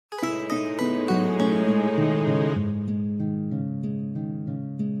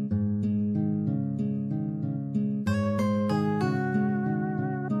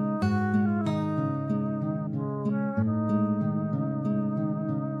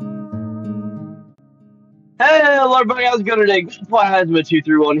everybody, how's it going today?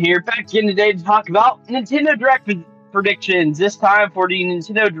 Glowplasma231 here, back again today to talk about Nintendo Direct predictions, this time for the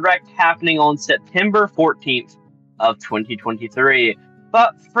Nintendo Direct happening on September 14th of 2023.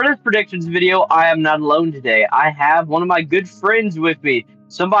 But for this predictions video, I am not alone today. I have one of my good friends with me,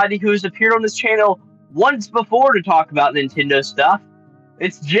 somebody who has appeared on this channel once before to talk about Nintendo stuff.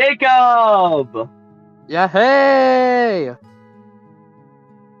 It's Jacob! Yeah, hey!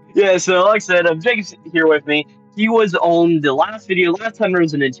 Yeah, so like I said, Jacob's here with me. He was on the last video. Last time there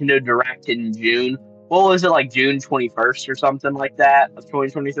was a Nintendo Direct in June. What was it, like June 21st or something like that of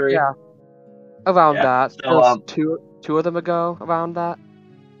 2023? Yeah, around that. So, two of them ago, around that.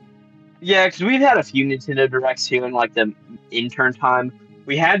 Yeah, because we've had a few Nintendo Directs here in like the intern time.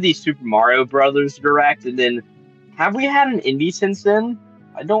 We had the Super Mario Brothers Direct, and then have we had an indie since then?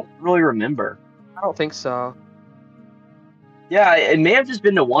 I don't really remember. I don't think so. Yeah, it may have just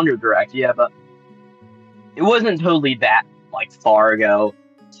been the Wonder Direct, yeah, but it wasn't totally that, like, far ago.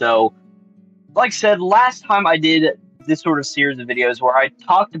 So, like I said, last time I did this sort of series of videos where I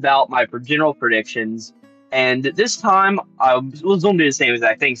talked about my general predictions, and this time I was going to do the same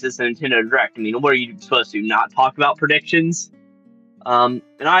exact thing since the Nintendo Direct. I mean, what are you supposed to, not talk about predictions? And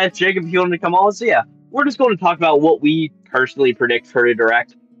I asked Jacob if he wanted to come on, so yeah, we're just going to talk about what we personally predict for the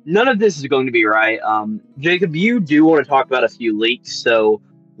Direct. None of this is going to be right. Jacob, you do want to talk about a few leaks, so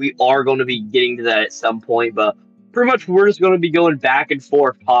we are going to be getting to that at some point, but pretty much we're just going to be going back and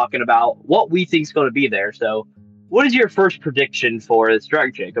forth talking about what we think is going to be there. So, what is your first prediction for this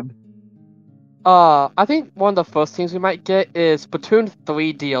Direct, Jacob? I think one of the first things we might get is Splatoon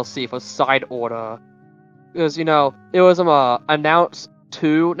 3 DLC for Side Order. Because, you know, it was announced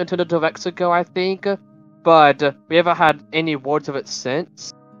 2 Nintendo Directs ago, I think, but we haven't had any words of it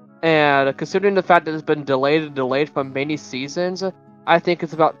since. And considering the fact that it's been delayed for many seasons, I think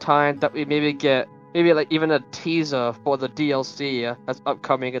it's about time that we maybe get like even a teaser for the DLC that's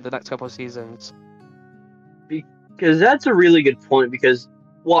upcoming in the next couple of seasons. Because that's a really good point, because,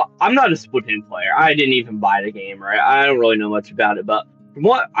 well, I'm not a Splatoon player. I didn't even buy the game, right? I don't really know much about it, but from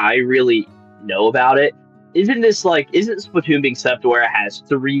what I really know about it, isn't Splatoon being set up to where it has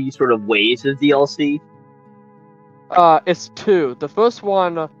 3 sort of waves of DLC? It's 2. The first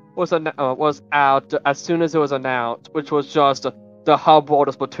one was out as soon as it was announced, which was just the hub world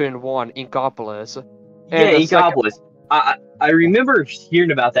of Splatoon 1 in Inkopolis. Yeah, Inkopolis. I remember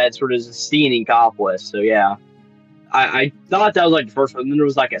hearing about that sort of as a scene in Inkopolis, so yeah. I thought that was like the first one, and then there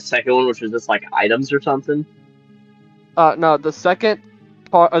was like a second one, which was just like items or something. No, the second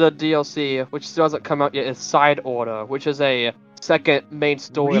part of the DLC, which still hasn't come out yet, is Side Order, which is a second main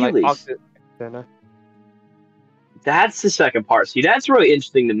story. Really? Like, that's the second part. See, that's really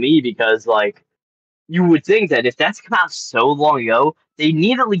interesting to me because, like, you would think that if that's come out so long ago, they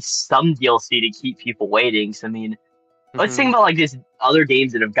need at least some DLC to keep people waiting. So, I mean, let's think about, like, just other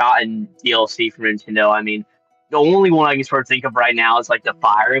games that have gotten DLC from Nintendo. I mean, the only one I can sort of think of right now is, like, the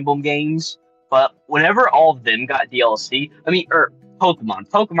Fire Emblem games. But whenever all of them got DLC, I mean, or Pokemon.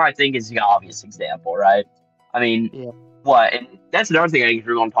 Pokemon, I think, is the obvious example, right? I mean, yeah. What? And that's another thing I think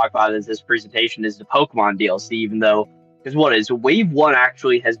we're going to talk about in this presentation is the Pokemon DLC, even though, because what is, Wave 1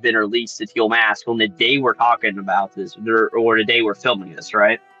 actually has been released to Teal Mask on the day we're talking about this, or the day we're filming this,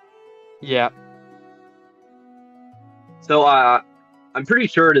 right? Yeah. So, I'm pretty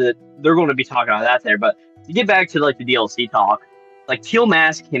sure that they're going to be talking about that there, but to get back to, like, the DLC talk, like, Teal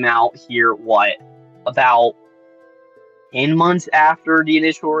Mask came out here, about 10 months after the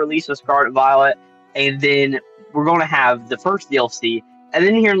initial release of Scarlet and Violet, and then we're going to have the first DLC, and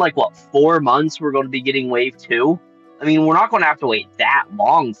then here in, 4 months, we're going to be getting Wave 2. I mean, we're not going to have to wait that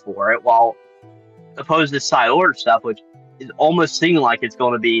long for it, while opposed to Side Order stuff, which is almost seeming like it's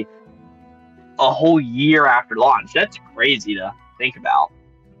going to be a whole year after launch. That's crazy to think about.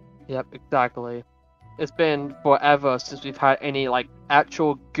 Yep, exactly. It's been forever since we've had any,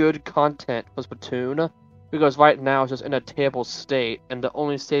 actual good content for Splatoon, because right now it's just in a terrible state, and the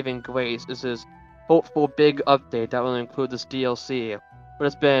only saving grace is this hopeful big update that will include this DLC. But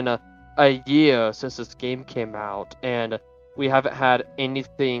it's been a year since this game came out, and we haven't had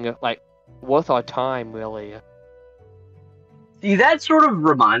anything worth our time, really. See, that sort of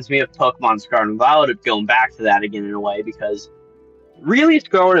reminds me of Pokemon Scarlet and Violet, going back to that again in a way, because really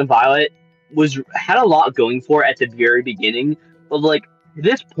Scarlet and Violet had a lot going for it at the very beginning, but at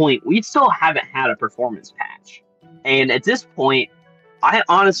this point, we still haven't had a performance patch. And at this point, I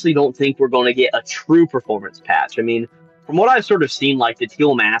honestly don't think we're going to get a true performance patch. I mean, from what I've sort of seen, the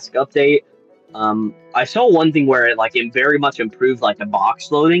Teal Mask update, I saw one thing where it very much improved the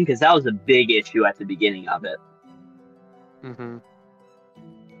box loading, because that was a big issue at the beginning of it. Mm-hmm.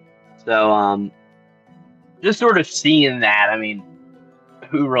 So just sort of seeing that, I mean,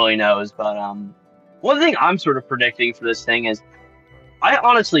 who really knows? But one thing I'm sort of predicting for this thing is, I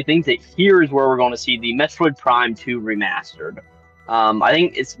honestly think that here is where we're going to see the Metroid Prime 2 remastered. I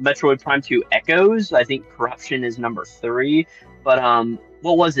think it's Metroid Prime 2 Echoes. I think Corruption is number 3. But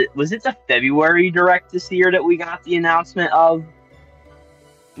what was it? Was it the February Direct this year that we got the announcement of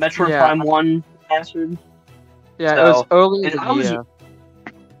Metroid Prime 1 remastered? Yeah, so, it was early in the year.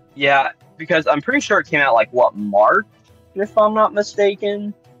 Yeah, because I'm pretty sure it came out like March, if I'm not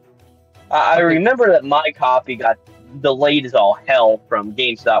mistaken. I remember that my copy got delayed as all hell from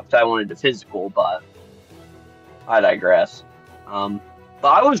GameStop because I wanted the physical, but I digress. But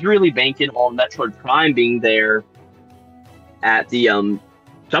I was really banking on Metroid Prime being there at the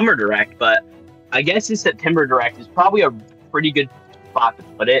Summer Direct, but I guess the September Direct is probably a pretty good spot to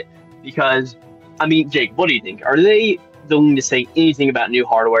put it because, I mean, Jake, what do you think? Are they going to say anything about new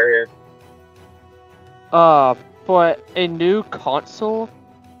hardware here? For a new console,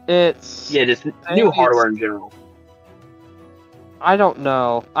 just new hardware in general. I don't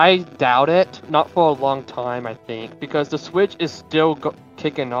know. I doubt it. Not for a long time, I think, because the Switch is still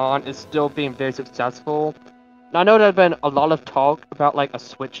kicking on. It's still being very successful. And I know there's been a lot of talk about like a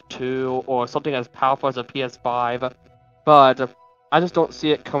Switch 2 or something as powerful as a PS5, but I just don't see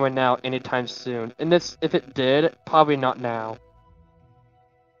it coming out anytime soon. And if it did, probably not now.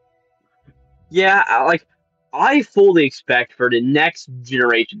 Yeah, I fully expect for the next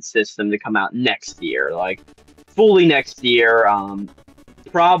generation system to come out next year, like fully next year,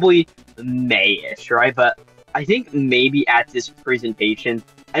 probably May-ish, right? But I think maybe at this presentation,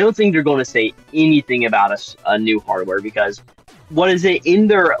 I don't think they're going to say anything about a new hardware because what is it in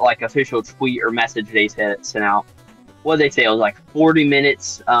their like official tweet or message they sent out? What did they say? It was like 40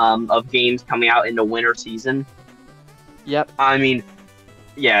 minutes of games coming out in the winter season. Yep. I mean,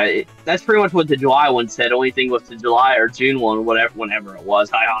 yeah, that's pretty much what the July one said. Only thing with the July or June one, whenever it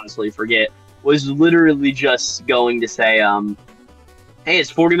was, I honestly forget, was literally just going to say, hey, it's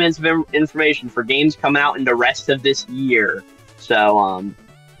 40 minutes of information for games coming out in the rest of this year. So,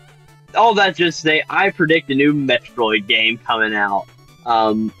 all that just to say, I predict a new Metroid game coming out.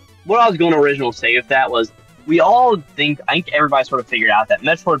 What I was going to originally say with that was, I think everybody sort of figured out that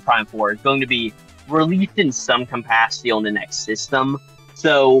Metroid Prime 4 is going to be released in some capacity on the next system.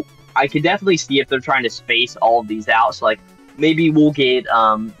 So I could definitely see if they're trying to space all of these out. So like maybe we'll get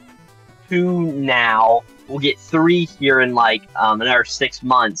 2 now, we'll get 3 here in like another 6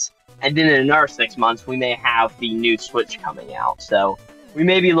 months, and then in another 6 months we may have the new Switch coming out. So we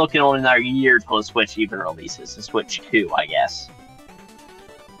may be looking on another year till the Switch even releases, the Switch 2, I guess.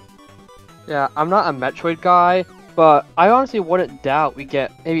 Yeah, I'm not a Metroid guy, but I honestly wouldn't doubt we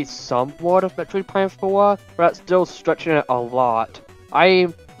get maybe somewhat of Metroid Prime 4, but that's still stretching it a lot.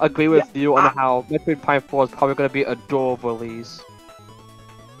 I agree with you on how Metroid Prime 4 is probably going to be a dual release.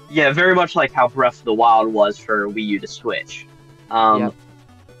 Yeah, very much like how Breath of the Wild was for Wii U to Switch. Yep.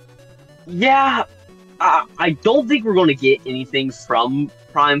 Yeah, I don't think we're going to get anything from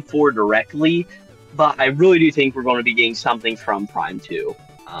Prime 4 directly, but I really do think we're going to be getting something from Prime 2.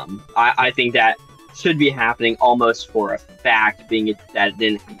 I think that should be happening almost for a fact, being that it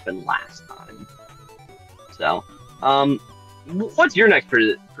didn't happen last time. So, what's your next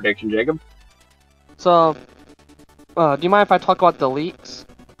prediction, Jacob? So, do you mind if I talk about the leaks?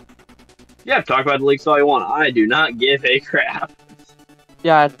 Yeah, talk about the leaks all you want. I do not give a crap.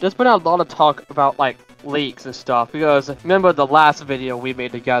 Yeah, there's been a lot of talk about, like, leaks and stuff, because remember the last video we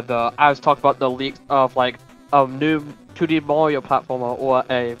made together, I was talking about the leaks of, like, a new 2D Mario platformer or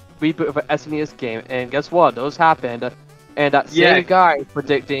a reboot of an SNES game, and guess what? Those happened, and that same guy is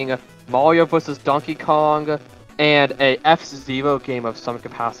predicting Mario vs. Donkey Kong and a F-Zero game of some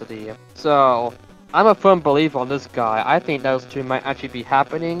capacity. So, I'm a firm believer on this guy. I think those two might actually be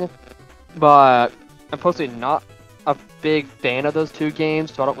happening, but I'm personally not a big fan of those two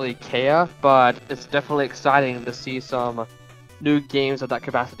games, so I don't really care, but it's definitely exciting to see some new games of that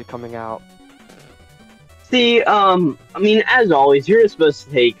capacity coming out. See, I mean, as always, you're supposed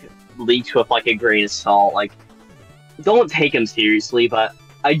to take leaks with, like, a grain of salt. Like, don't take them seriously, but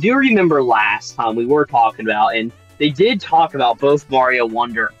I do remember last time we were talking about, and they did talk about both Mario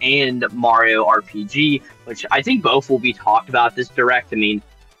Wonder and Mario RPG, which I think both will be talked about this Direct. I mean,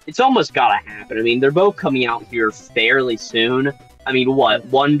 it's almost gotta happen. I mean, they're both coming out here fairly soon. I mean, what?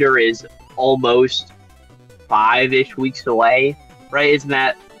 Wonder is almost 5-ish weeks away, right? Isn't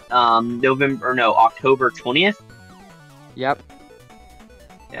that October 20th? Yep.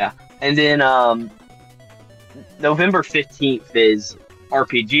 Yeah. And then November 15th is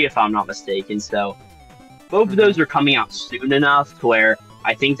RPG, if I'm not mistaken. So both of those are coming out soon enough to where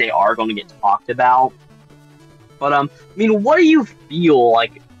I think they are going to get talked about. But I mean, what do you feel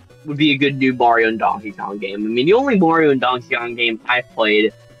like would be a good new Mario and Donkey Kong game? I mean, the only Mario and Donkey Kong game I've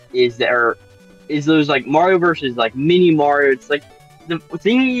played is those like Mario versus like Mini Mario. It's like the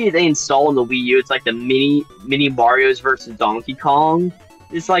thing they install in the Wii U. It's like the mini Mario's versus Donkey Kong.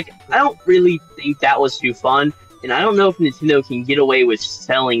 It's like I don't really think that was too fun, and I don't know if Nintendo can get away with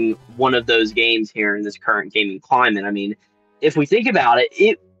selling one of those games here in this current gaming climate. I mean, if we think about it,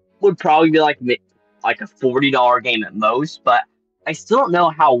 it would probably be like a $40 game at most, but I still don't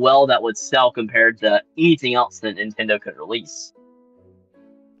know how well that would sell compared to anything else that Nintendo could release.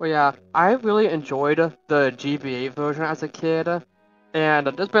 Well, yeah, I really enjoyed the GBA version as a kid, and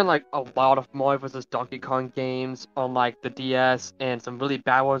there's been like a lot of Mario vs. Donkey Kong games on like the DS and some really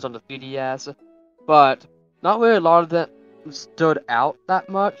bad ones on the 3DS, but not really a lot of them stood out that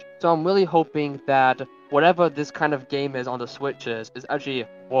much, so I'm really hoping that whatever this kind of game is on the Switch is actually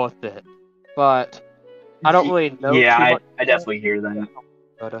worth it. But I don't really know. Yeah, I definitely hear that.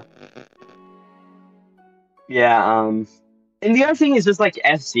 But, yeah, and the other thing is just like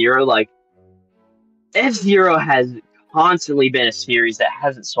F-Zero, like F-Zero has constantly been a series that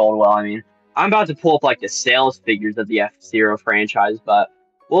hasn't sold well. I mean, I'm about to pull up like the sales figures of the F-Zero franchise, but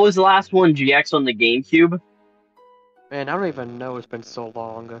what was the last one, GX on the GameCube? Man, I don't even know, it's been so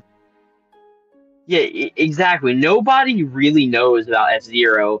long. Yeah, exactly. Nobody really knows about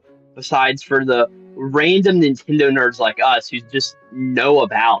F-Zero besides for the random Nintendo nerds like us who just know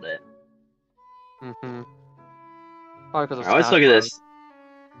about it. Mm-hmm. Probably because of Alright, let's Smash look at Bros. this.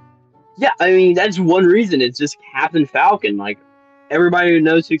 Yeah, I mean, that's one reason. It's just Captain Falcon. Like, everybody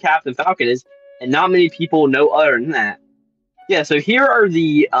knows who Captain Falcon is, and not many people know other than that. Yeah, so here are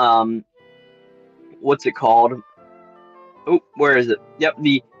the, what's it called? Oh, where is it? Yep,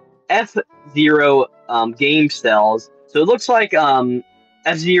 the F-Zero game sales. So it looks like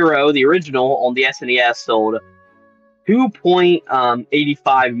F-Zero, the original on the SNES, sold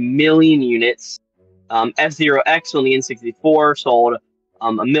 2.85 million units. F-Zero X on the N64 sold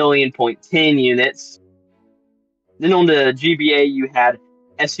 1.10 units. Then on the GBA, you had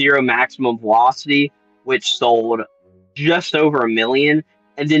F-Zero Maximum Velocity, which sold just over 1 million.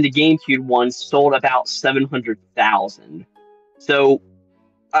 And then the GameCube one sold about 700,000. So,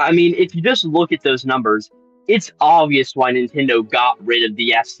 I mean, if you just look at those numbers, it's obvious why Nintendo got rid of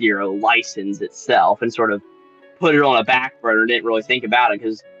the F-Zero license itself and sort of put it on a back burner, didn't really think about it,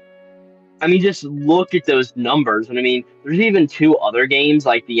 because, I mean, just look at those numbers. And I mean, there's even two other games,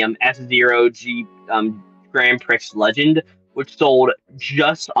 like the F-Zero Grand Prix Legend, which sold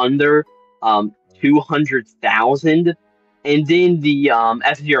just under 200,000. And then the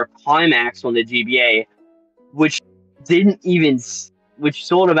F-Zero Climax on the GBA, which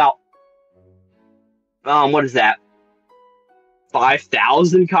sold about, what is that,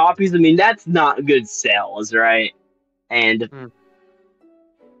 5,000 copies? I mean, that's not good sales, right? And,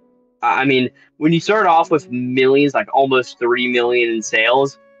 I mean, when you start off with millions, like almost 3 million in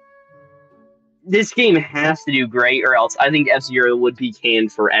sales, this game has to do great, or else I think F-Zero would be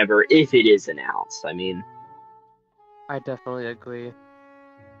canned forever if it is announced. I mean, I definitely agree.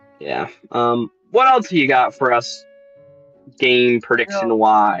 yeah. What else you got for us, game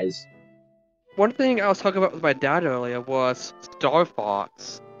prediction-wise? One thing I was talking about with my dad earlier was Star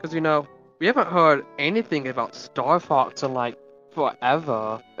Fox. Because, we haven't heard anything about Star Fox in, like,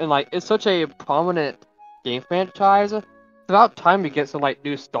 forever. And, like, it's such a prominent game franchise. It's about time we get some, like,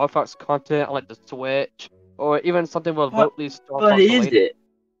 new Star Fox content on, like, the Switch. Or even something remotely Star Fox related. What is it?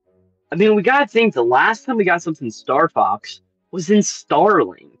 I mean, we gotta think the last time we got something Star Fox was in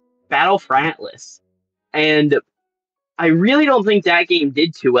Starling, Battle for Atlas. And I really don't think that game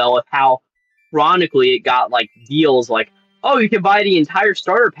did too well with how chronically it got, like, deals like, oh, you can buy the entire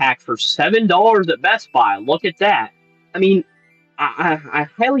starter pack for $7 at Best Buy. Look at that. I mean, I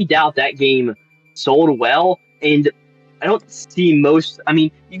highly doubt that game sold well, and I don't see I mean,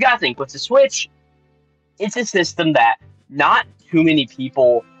 you gotta think, with the Switch, it's a system that not too many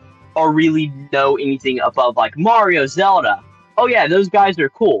people or really know anything above, like, Mario, Zelda. Oh yeah, those guys are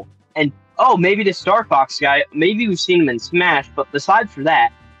cool. And, oh, maybe the Star Fox guy, maybe we've seen him in Smash, but besides for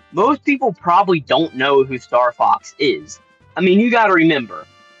that, most people probably don't know who Star Fox is. I mean, you gotta remember,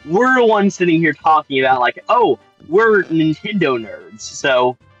 we're the ones sitting here talking about, like, oh, we're Nintendo nerds,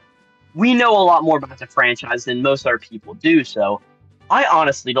 so we know a lot more about the franchise than most other people do, so I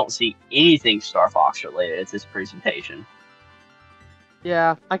honestly don't see anything Star Fox related at this presentation.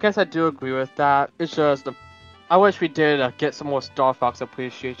 Yeah, I guess I do agree with that. It's just, I wish we did get some more Star Fox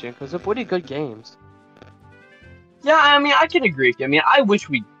appreciation, because they're pretty good games. Yeah, I mean, I can agree with you. I mean, I wish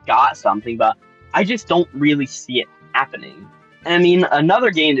we got something, but I just don't really see it happening. And I mean, another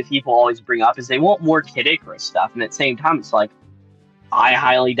game that people always bring up is they want more Kid Icarus stuff, and at the same time, it's like, I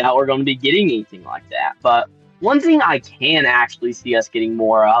highly doubt we're going to be getting anything like that. But one thing I can actually see us getting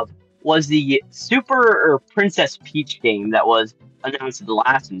more of was the Super or Princess Peach game that was announced at the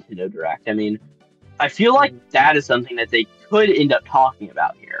last Nintendo Direct. I mean, I feel like that is something that they could end up talking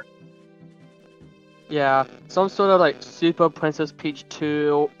about here. Yeah, some sort of like Super Princess Peach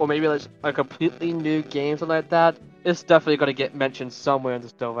 2, or maybe like a completely new game, something like that. It's definitely going to get mentioned somewhere in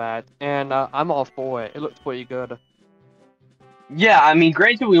this Direct, and I'm all for it. It looks pretty good. Yeah, I mean,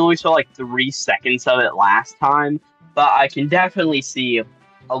 granted, we only saw like 3 seconds of it last time, but I can definitely see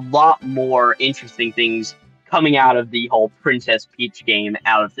a lot more interesting things coming out of the whole Princess Peach game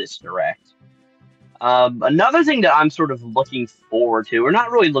out of this Direct. Another thing that I'm sort of looking forward to, or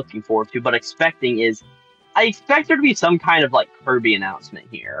not really looking forward to, but expecting is, I expect there to be some kind of like Kirby announcement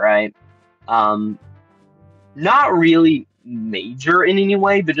here, right? Not really major in any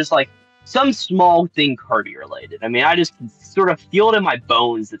way, but just like some small thing Kirby related. I mean, I just can sort of feel it in my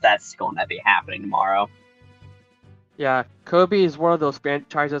bones that that's going to be happening tomorrow. Yeah, Kirby is one of those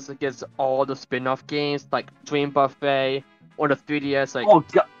franchises that gets all the spin-off games, like Dream Buffet, or the 3DS, like... Oh,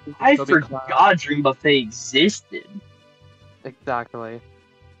 God, I Kirby forgot Cloud. Dream Buffet existed. Exactly.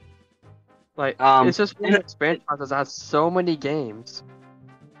 Like, Um, it's just one of those franchises that has so many games.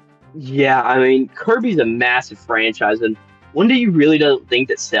 Yeah, I mean, Kirby's a massive franchise, and one day you really don't think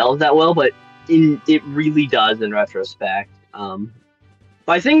that sells that well, but it really does in retrospect.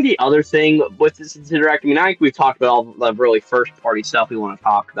 But I think the other thing with this Direct, I mean, I think we've talked about all the really first-party stuff we want to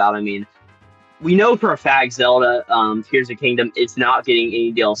talk about. I mean, we know for a fact Zelda, Tears of the Kingdom, it's not getting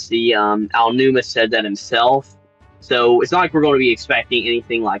any DLC. Al Numa said that himself, so it's not like we're going to be expecting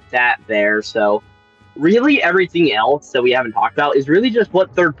anything like that there, so... Really, everything else that we haven't talked about is really just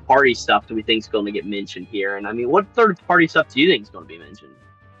what third-party stuff do we think is going to get mentioned here. And I mean, what third-party stuff do you think is going to be mentioned?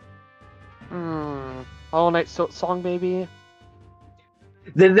 Hollow Knight Song, baby.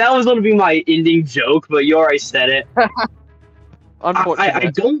 That was going to be my ending joke, but you already said it. Unfortunately.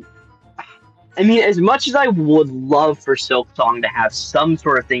 I don't... I mean, as much as I would love for Silk Song to have some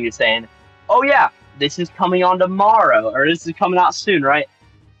sort of thing to saying, oh yeah, this is coming on tomorrow, or this is coming out soon, right?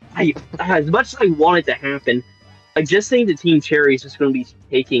 As much as I want it to happen, I just think the Team Cherry is just going to be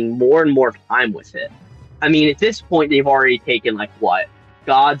taking more and more time with it. I mean, at this point, they've already taken, like, what?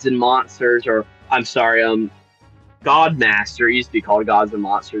 Gods and Monsters, or, I'm sorry, Godmaster, it used to be called Gods and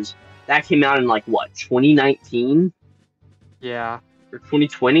Monsters. That came out in, like, what, 2019? Yeah. Or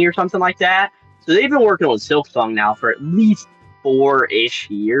 2020 or something like that? So they've been working on Silksong now for at least 4-ish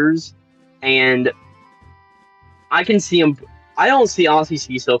years, and I can see them... I don't honestly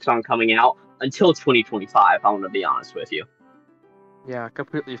see Silksong coming out until 2025, I'm going to be honest with you. Yeah,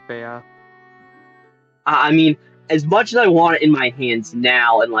 completely fair. I mean, as much as I want it in my hands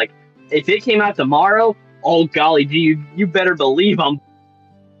now, and like, if it came out tomorrow, oh golly, you better believe I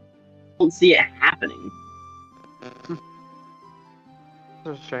don't see it happening. It's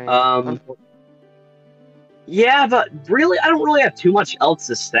a shame. Yeah, but really, I don't really have too much else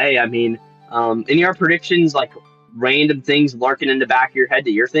to say. I mean, any other predictions, like, random things lurking in the back of your head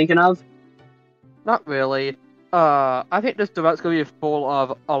that you're thinking of? Not really. I think this Direct's gonna be full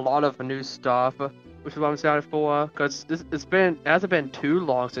of a lot of new stuff, which is what I'm excited for, because it hasn't been too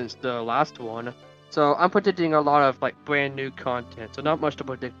long since the last one. So I'm predicting a lot of, like, brand new content, so not much to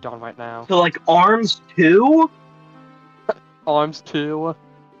predict on right now. So, like, Arms 2? Arms 2?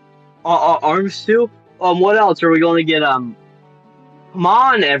 Arms 2? What else? Are we going to get, Come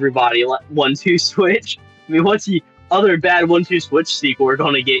on, everybody, 1-2 Switch? I mean, what's the other bad 1-2 Switch sequel we're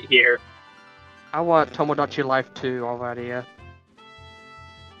going to get here? I want Tomodachi Life 2 already.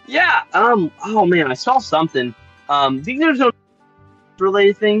 Yeah, oh man, I saw something. Do you think there's no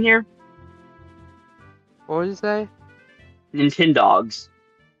related thing here? What did you say? Nintendogs.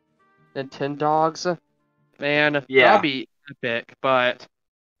 Nintendogs? Man, Yeah. that'd be epic, but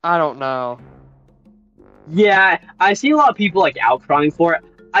I don't know. Yeah, I see a lot of people, like, outcrying for it.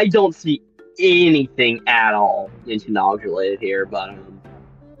 I don't see anything at all Nintendogs related here, but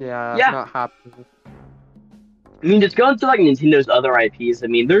Yeah, yeah. not happening. I mean, just going through, like, Nintendo's other IPs, I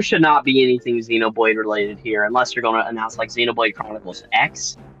mean, there should not be anything Xenoblade related here, unless you're going to announce, like, Xenoblade Chronicles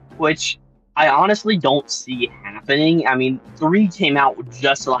X, which I honestly don't see happening. I mean, 3 came out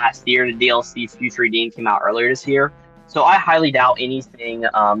just last year, and the DLC Future Redeemed came out earlier this year, so I highly doubt anything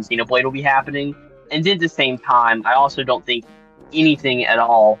Xenoblade will be happening. And then at the same time, I also don't think anything at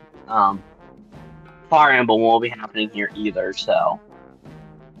all Fire Emblem will be happening here either, so...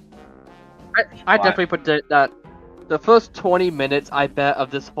 I definitely predict that the first 20 minutes, I bet,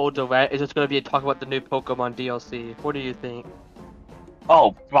 of this whole Direct is just going to be a talk about the new Pokemon DLC. What do you think?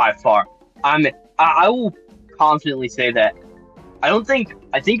 Oh, by far. I will confidently say that I think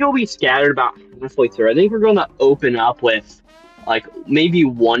it'll be scattered about halfway through. I think we're gonna open up with like maybe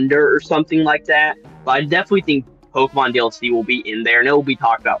Wonder or something like that. But I definitely think Pokemon DLC will be in there and it will be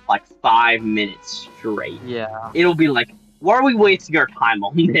talked about for like 5 minutes straight. Yeah, It'll be like, why are we wasting our time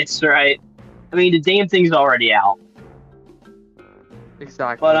on this, right? I mean, the damn thing's already out.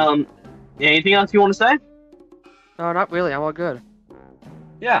 exactly. But anything else you want to say? No, not really. I'm all good.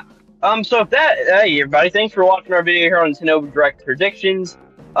 Yeah. So if that, hey everybody, thanks for watching our video here on Nintendo Direct predictions.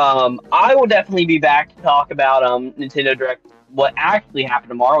 I will definitely be back to talk about Nintendo Direct, what actually happened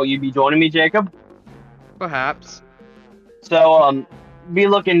tomorrow. Will you be joining me, Jacob? Perhaps. So be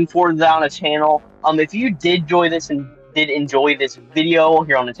looking forward to that on the channel. If you did enjoy this video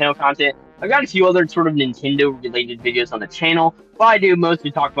here on Nintendo content, I've got a few other sort of Nintendo related videos on the channel, but I do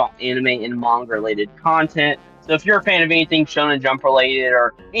mostly talk about anime and manga related content. So if you're a fan of anything Shonen Jump related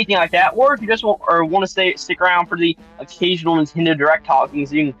or anything like that, or if you just want to stick around for the occasional Nintendo Direct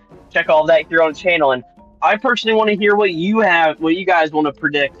talkings, you can check all of that here on the channel. And I personally want to hear what you guys want to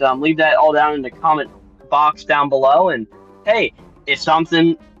predict. Leave that all down in the comment box down below. And hey, if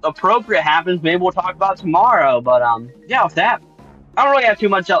something appropriate happens, maybe we'll talk about it tomorrow. But yeah, with that, I don't really have too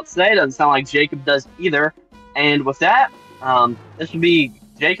much else to say. Doesn't sound like Jacob does either. And with that, this would be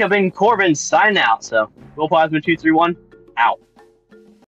Jacob and Corbin signing out. So, Glowplasma231 out.